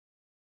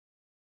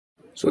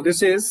So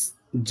this is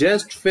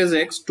JEST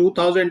Physics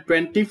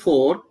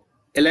 2024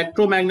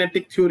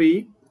 Electromagnetic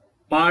Theory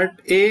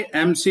Part A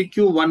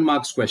MCQ 1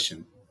 marks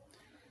question.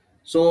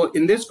 So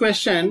in this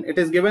question, it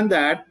is given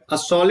that a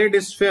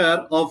solid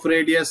sphere of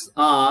radius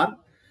r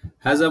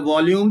has a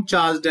volume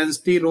charge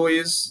density rho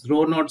is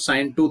rho naught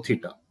sine 2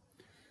 theta.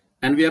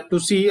 And we have to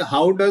see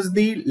how does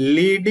the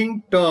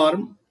leading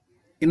term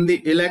in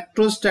the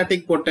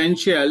electrostatic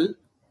potential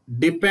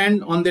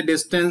depend on the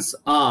distance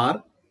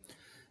r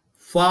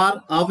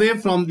far away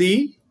from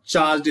the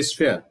charged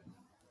sphere.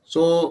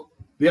 So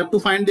we have to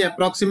find the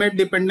approximate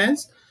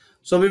dependence.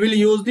 So we will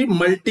use the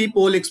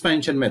multipole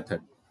expansion method.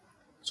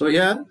 So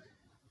here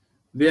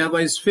we have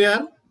a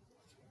sphere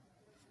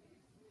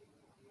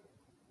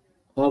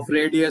of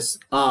radius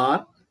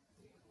r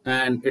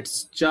and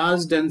its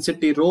charge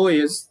density rho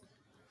is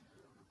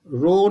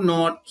rho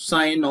naught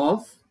sine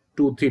of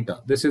 2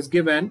 theta. This is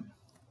given,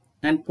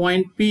 and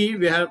point P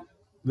where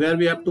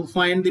we have to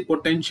find the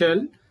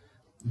potential.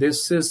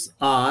 This is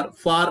r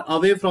far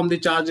away from the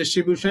charge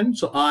distribution,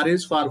 so r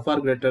is far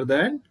greater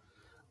than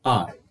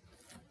r.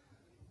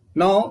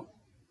 Now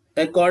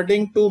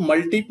according to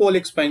multipole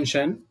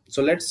expansion,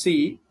 so let's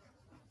see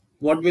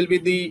what will be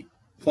the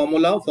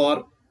formula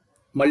for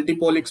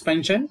multipole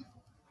expansion.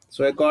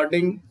 So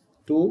according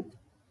to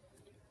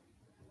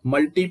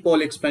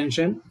multipole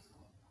expansion,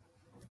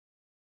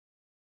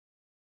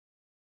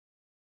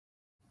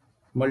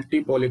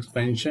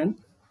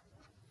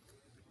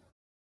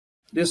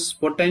 this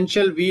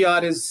potential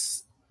VR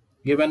is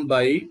given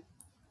by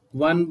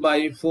 1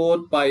 by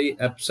 4 pi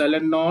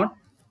epsilon naught.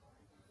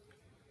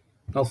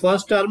 Now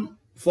first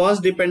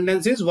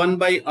dependence is 1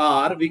 by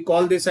r. We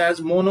call this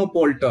as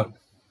monopole term,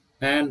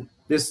 and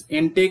this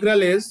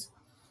integral is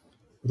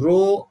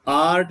rho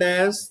r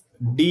dash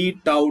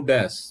d tau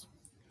dash,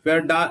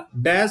 where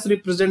dash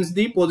represents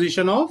the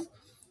position of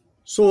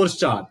source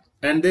charge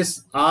and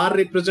this r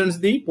represents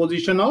the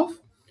position of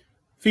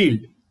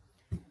field.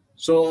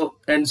 So,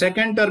 and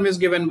second term is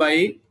given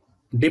by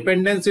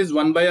dependence is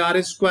 1 by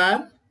r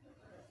square,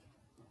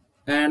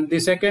 and the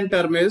second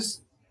term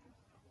is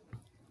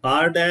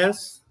r dash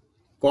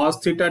cos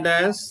theta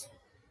dash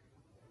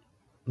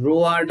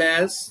rho r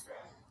dash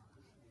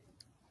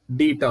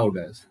d tau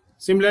dash.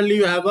 Similarly,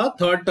 you have a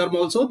third term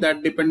also,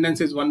 that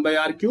dependence is 1 by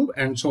r cube,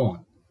 and so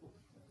on.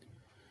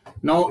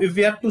 Now, if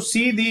we have to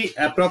see the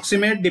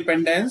approximate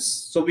dependence,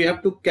 so we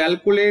have to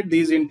calculate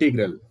these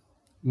integral,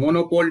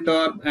 monopole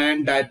term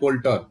and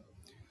dipole term.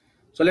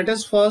 So let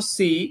us first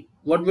see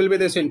what will be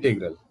this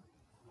integral.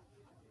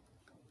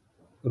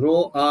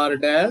 Rho r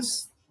dash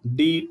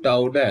d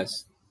tau dash.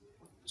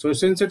 So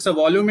since it's a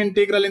volume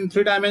integral in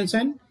 3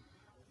 dimensions,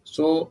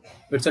 so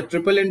it's a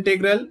triple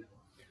integral.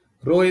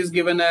 Rho is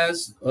given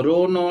as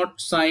rho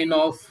naught sine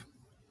of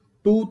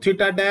 2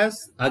 theta dash,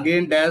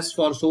 again dash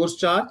for source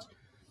charge,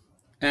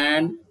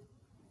 and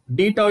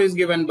d tau is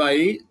given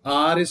by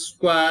r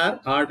square,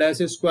 r dash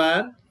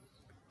square,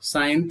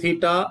 sine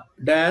theta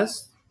dash,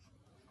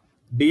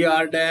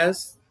 dr dash,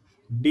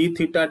 d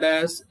theta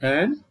dash,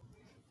 and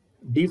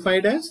d phi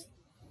dash,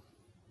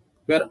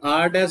 where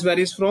r dash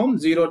varies from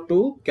 0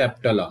 to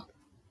capital R,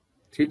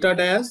 theta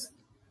dash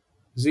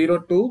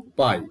 0 to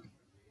pi,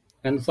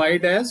 and phi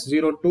dash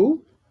 0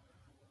 to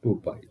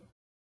 2 pi.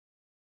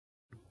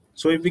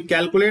 So if we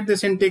calculate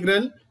this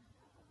integral,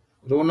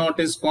 rho naught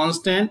is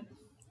constant,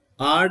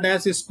 r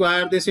dash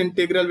square, this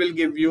integral will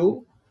give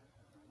you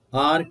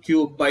r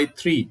cube by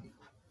 3,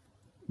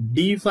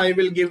 d phi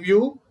will give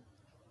you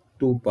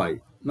 2 pi.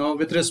 Now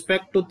with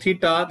respect to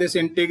theta, this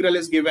integral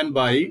is given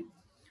by,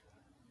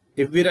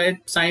 if we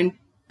write sine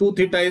 2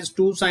 theta is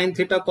 2 sine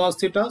theta cos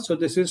theta, so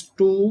this is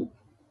 2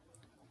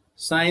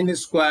 sine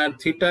square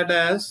theta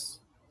dash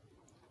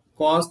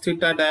cos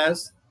theta dash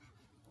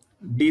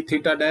d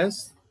theta dash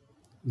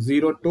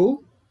 0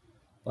 to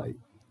pi.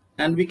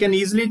 And we can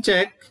easily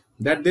check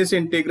that this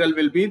integral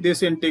will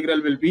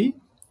be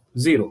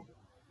 0.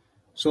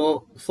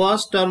 So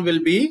first term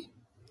will be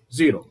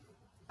 0.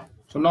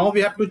 So now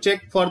we have to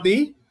check for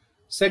the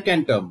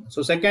second term.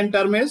 So second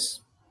term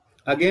is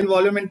again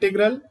volume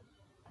integral,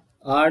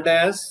 r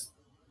dash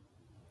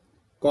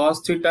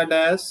cos theta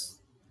dash,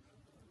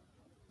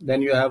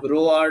 then you have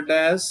rho r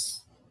dash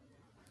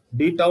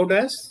d tau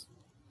dash.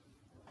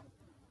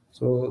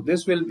 So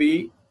this will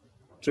be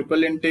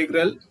triple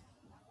integral.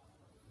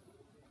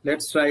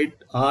 Let's write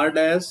r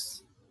dash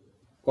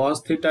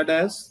cos theta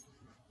dash.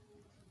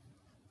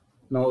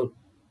 Now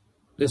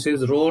this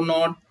is rho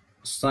naught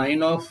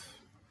sine of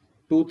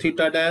 2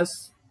 theta dash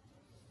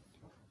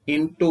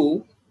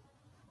into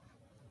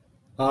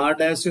r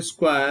dash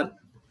square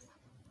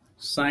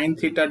sine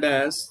theta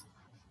dash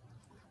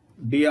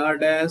dr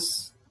dash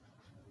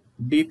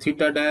d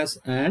theta dash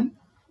and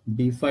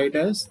d phi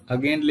dash.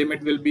 Again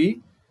limit will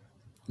be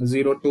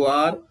 0 to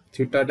r,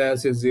 theta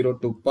dash is 0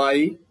 to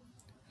pi,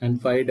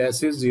 and phi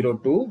dash is 0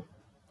 to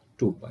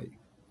 2 pi.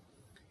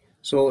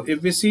 So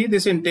if we see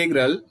this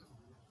integral,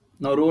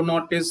 now rho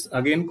naught is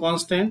again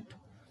constant.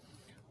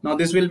 Now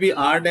this will be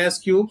r dash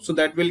cube, so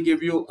that will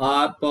give you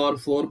r power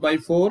 4 by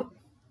 4,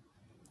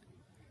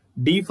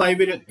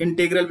 d5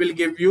 integral will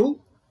give you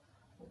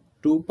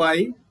 2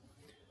 pi.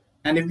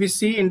 And if we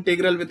see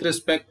integral with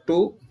respect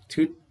to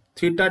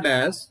theta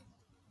dash,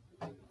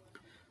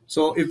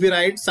 so if we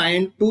write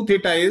sine 2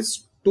 theta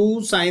is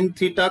 2 sine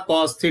theta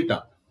cos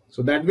theta.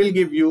 So that will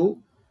give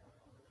you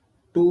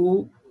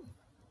 2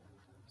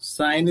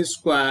 sine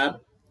square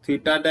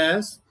theta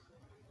dash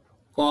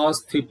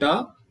cos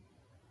theta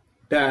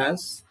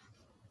dash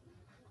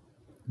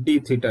d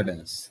theta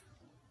dash.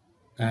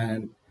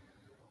 And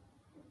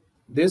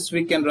this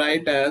we can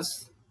write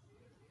as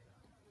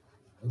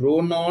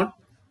rho naught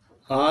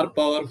r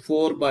power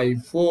 4 by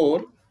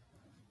 4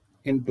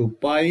 into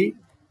pi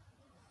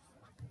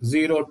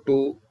 0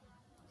 to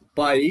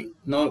pi.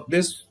 Now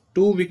this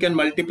 2 we can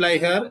multiply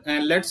here,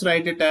 and let's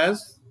write it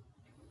as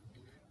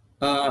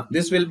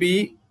this will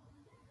be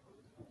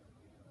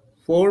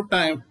 4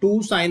 times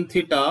 2 sine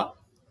theta.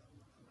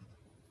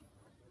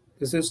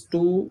 This is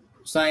 2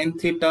 sine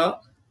theta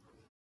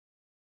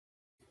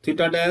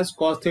theta dash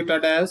cos theta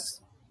dash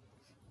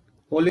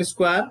whole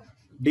square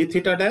d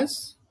theta dash.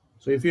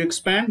 So if you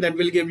expand, that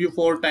will give you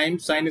 4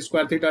 times sine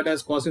square theta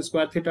dash cos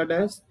square theta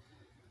dash.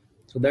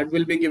 So that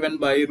will be given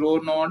by rho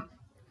naught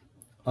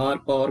r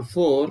power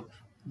 4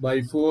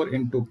 by 4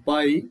 into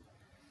pi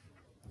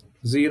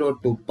 0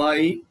 to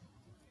pi,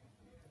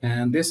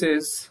 and this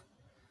is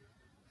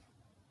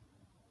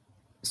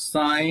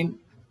sine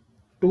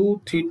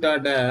 2 theta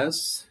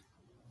dash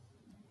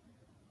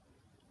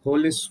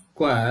whole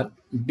square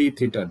d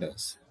theta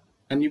dash.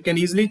 And you can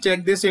easily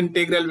check this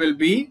integral will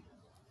be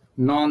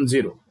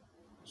non-zero.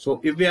 So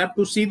if we have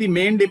to see the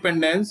main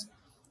dependence,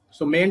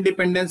 so main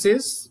dependence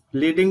is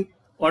leading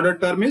order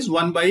term is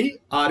 1 by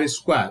r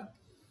square.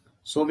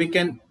 So we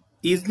can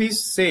easily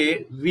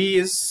say V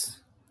is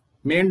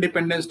main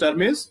dependence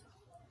term is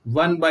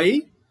 1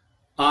 by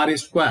r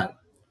square.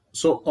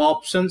 So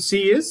option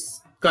C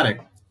is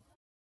correct.